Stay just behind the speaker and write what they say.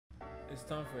It's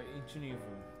time for ancient evil.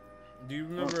 Do you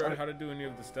remember how to do any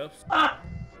of the steps?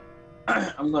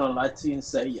 I'm gonna lie to you and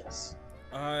say yes.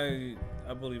 I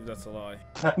believe that's a lie.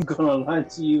 I'm gonna lie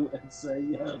to you and say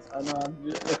yes. I know I'm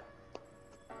just...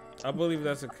 I believe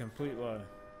that's a complete lie.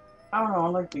 I don't know, I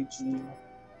like ancient evil.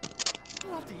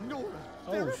 Bloody Nora!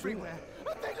 Oh, They're shoot. everywhere!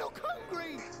 And they look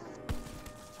hungry!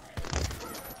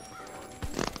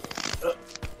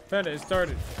 Panda, it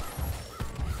started.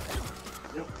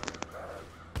 Yep.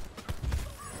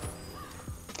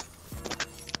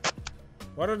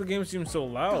 Why does the game seem so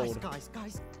loud? Guys.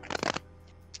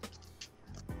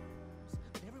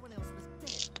 Everyone else was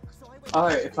dead, so I went...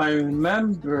 Alright, if I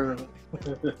remember...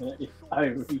 if I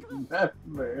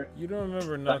remember... You don't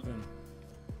remember nothing.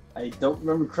 I don't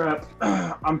remember crap.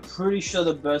 I'm pretty sure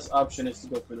the best option is to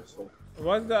go for this one.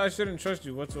 Why is that I shouldn't trust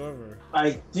you whatsoever?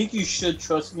 I think you should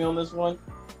trust me on this one.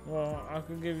 Well, I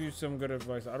could give you some good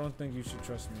advice. I don't think you should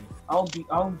trust me.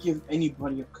 I'll give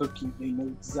anybody a cookie if they know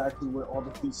exactly where all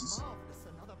the pieces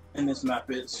in this map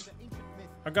is.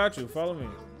 I got you. Follow me.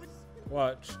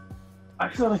 Watch. I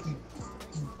feel like you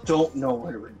don't know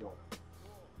where we're going.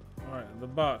 Alright, the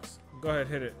box. Go ahead,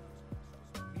 hit it.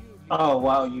 Oh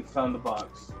wow, you found the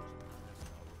box.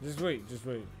 Just wait.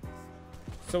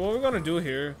 So what we're gonna do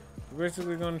here, we're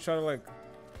basically gonna try to like...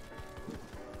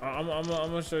 I'm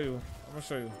gonna show you.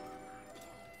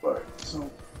 Alright, so...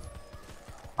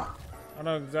 I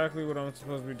know exactly what I'm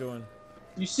supposed to be doing.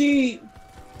 You see,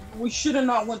 we should have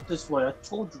not went this way. I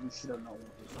told you we should have not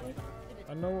went this way.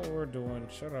 I know what we're doing.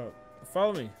 Shut up.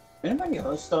 Follow me. Anybody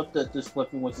else thought that this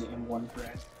weapon was the M1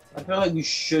 brand? I feel like we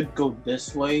should go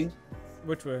this way.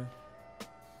 Which way?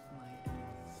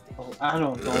 Oh, I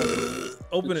don't know.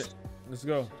 Open it. Let's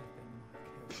go.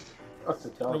 No,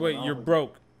 No, wait, you're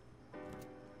broke.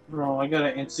 Bro, I got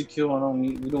an insecure.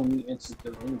 We don't need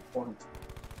insecure. We need points.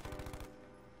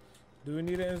 Do we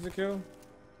need an insta-kill?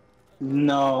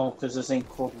 No, because this ain't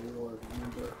Cold War,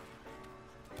 remember?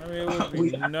 I mean, it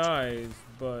would be nice,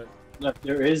 but... Look,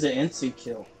 there is an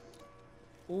insecure.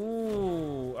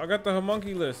 Ooh, I got the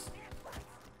homunculus.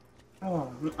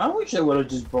 Oh, I wish I would have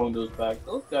just brought those back.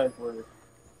 Those guys were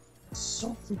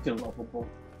so freaking lovable.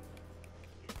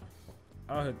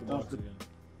 I'll hit the box again.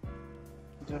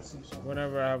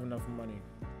 Whenever I have enough money.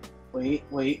 Wait.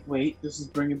 This is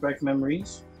bringing back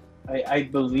memories. I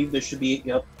believe there should be...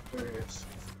 Yep, there it is.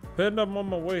 Pin up on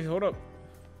my way. Hold up.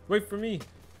 Wait for me.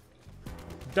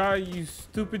 Die, you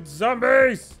stupid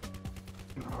zombies!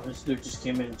 Oh, this dude just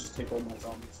came in and just take all my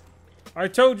zombies. I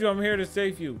told you I'm here to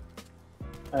save you.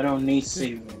 I don't need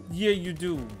saving. Yeah, you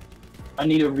do. I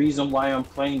need a reason why I'm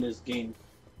playing this game.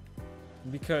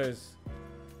 Because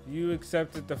you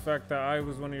accepted the fact that I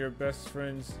was one of your best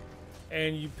friends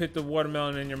and you put the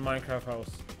watermelon in your Minecraft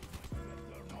house.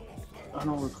 I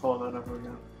don't recall that ever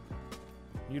again.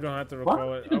 You don't have to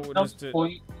recall it. I witnessed it.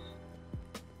 Why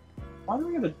do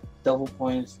we get a double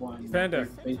point one? Panda.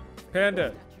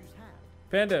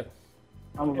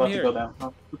 I'm about to go down.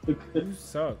 You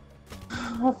suck.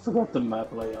 I forgot the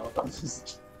map layout.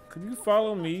 Could you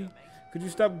follow me? Could you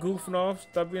stop goofing off?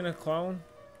 Stop being a clown?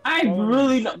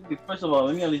 Really not. First of all,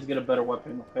 let me at least get a better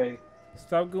weapon, okay?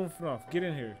 Stop goofing off. Get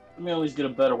in here. Let me at least get a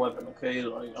better weapon, okay?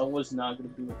 Like, I was not gonna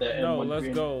be with that. No, M1 let's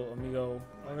green. go, amigo.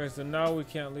 Okay, so now we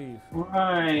can't leave.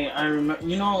 Right, I remember.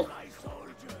 You know,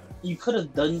 you could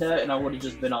have done that, and I would have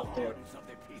just been out there.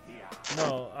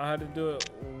 No, I had to do it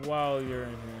while you're in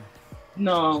here.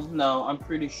 No, I'm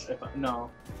pretty sure.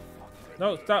 No,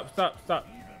 stop.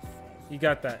 You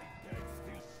got that.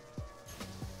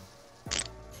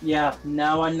 Yeah,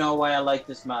 now I know why I like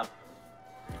this map.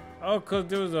 Oh, cause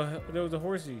there was a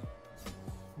horsey.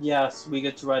 Yes, we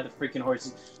get to ride the freaking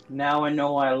horses. Now I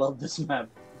know why I love this map.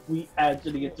 We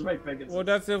actually get to ride freaking. Well,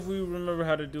 that's if we remember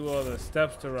how to do all the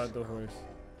steps to ride the horse.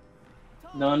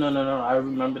 No. I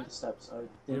remember the steps.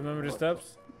 You remember the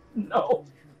steps? No.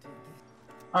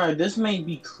 Alright, this may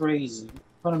be crazy,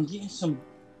 but I'm getting some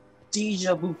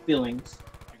deja vu feelings.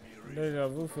 Deja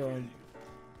vu feeling.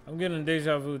 I'm getting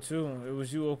deja vu too. It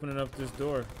was you opening up this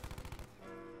door.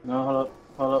 No,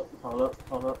 hold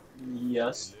up.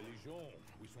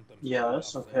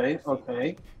 Yes,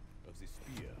 okay.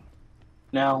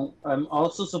 Now, I'm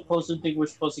also supposed to think we're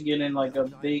supposed to get in like a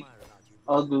big,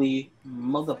 ugly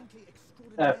mother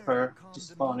effer to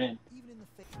spawn in.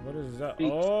 What is that?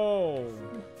 Oh!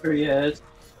 There he is.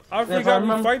 I forgot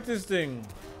we fight this thing.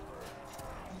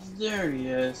 There he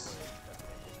is.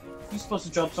 He's supposed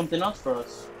to drop something else for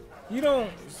us. You don't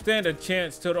stand a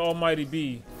chance to the almighty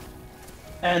bee.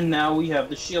 And now we have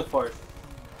the shield part.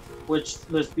 Which,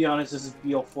 let's be honest, this is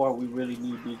BO4. We really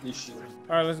need this shield.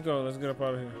 Alright, let's go. Let's get up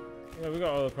out of here. Yeah, we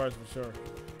got all the parts for sure.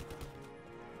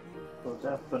 So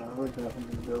definitely, we're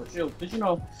definitely gonna build a shield. Cause you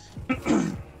know,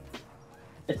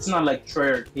 it's not like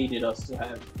Treyarch hated us to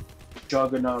have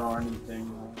Juggernaut or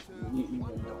anything. Even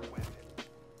though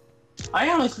I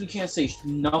honestly can't say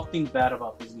nothing bad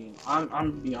about this game.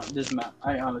 I'm beyond this map.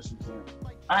 I honestly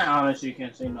can't. I honestly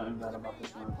can't say nothing bad about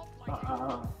this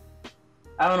map.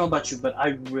 I don't know about you, but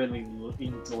I really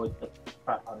enjoyed the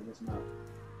crap out of this map.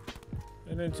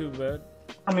 It ain't too bad.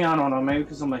 I mean, I don't know, maybe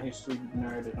because I'm a history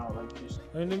nerd and all like this.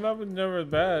 I mean, the map was never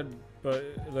bad, but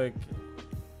like,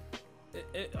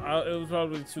 it was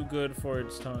probably too good for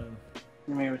its time.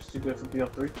 Maybe it was too good for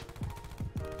BO3.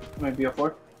 Maybe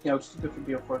BO4. Yeah, it was too good for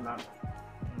BO4 now.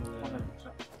 Yeah.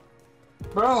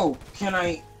 100%. Bro, can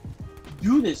I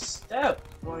do this step?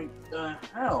 Like the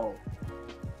hell?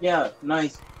 Yeah,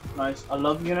 nice. I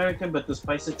love you and everything, but the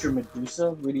spice that you're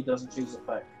Medusa really doesn't change the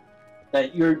fact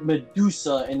that you're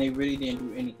Medusa and they really didn't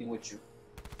do anything with you.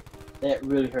 That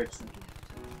really hurts me.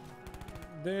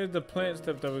 There's the plant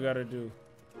step that we gotta do,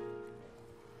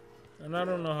 and I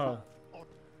don't know how.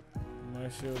 My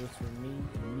shield is for me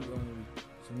and me only.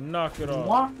 So knock it off.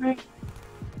 Why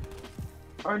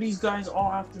are these guys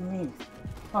all after me?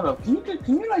 Hold up, can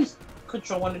you like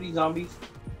control one of these zombies?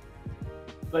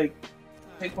 Like,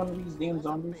 take one of these damn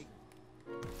zombies?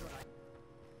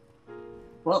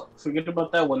 Well, forget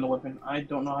about that Wonder Weapon. I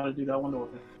don't know how to do that Wonder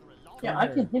Weapon. Yeah, I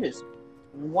can hit it.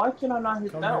 Why can I not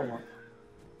hit that one?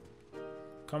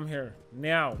 Come here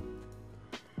now.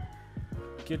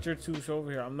 Get your tools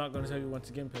over here. I'm not gonna tell you once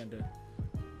again, Panda.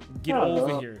 Get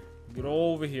over here. Get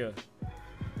over here.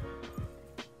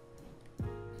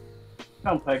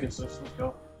 Come, Pegasus. Let's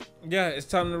go. Yeah, it's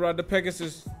time to ride the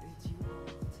Pegasus.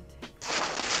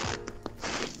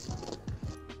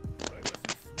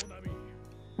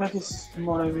 Pegasus,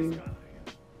 movie.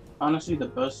 Honestly, the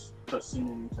best cutscene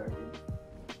in the entire game.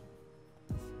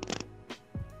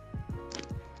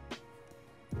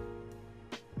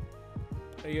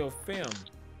 Hey, yo, fam.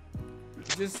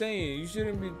 Just saying, you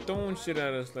shouldn't be throwing shit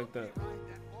at us like that.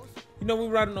 You know, we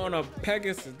riding on a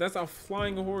Pegasus. That's a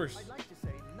flying horse.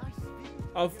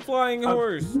 A flying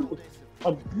horse.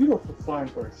 A beautiful flying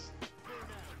horse.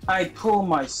 I pull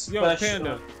my special. Yo,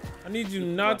 Panda, I need you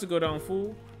not to go down,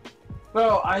 fool.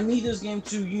 Bro, I need this game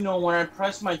to, you know, when I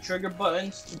press my trigger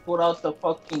buttons to put out the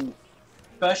fucking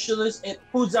specialist, it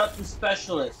pulls out the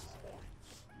specialist.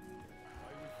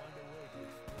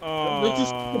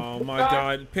 Oh my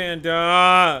god,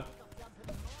 Panda!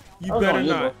 You better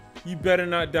not. You better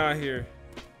not die here.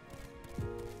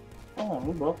 Oh,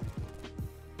 bro.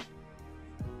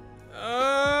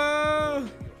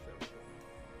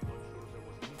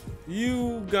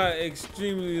 You got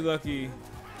extremely lucky.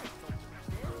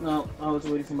 No, I was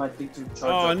waiting for my thing to charge.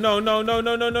 Oh, up.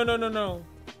 no.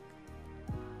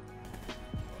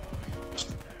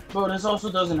 Bro, this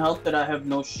also doesn't help that I have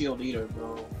no shield either,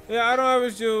 bro. Yeah, I don't have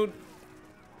a shield.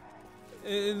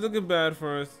 It's looking bad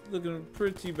for us. Looking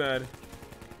pretty bad.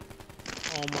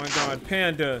 Oh my god,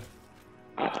 Panda.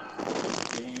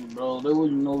 Dang, bro, there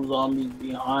was no zombies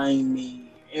behind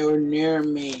me. They were near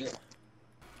me.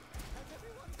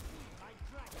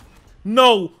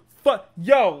 No!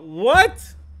 Yo,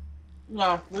 what?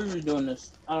 No, we're redoing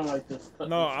this. I don't like this.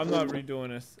 No, I'm not redoing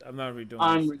this. I'm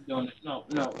redoing it. No,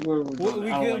 we're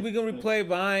redoing it. We can replay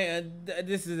behind.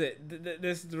 This is it.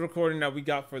 This is the recording that we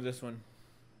got for this one.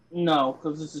 No,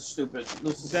 because this is stupid.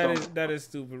 That is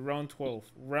stupid. Round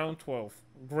 12. Round 12.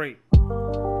 Great.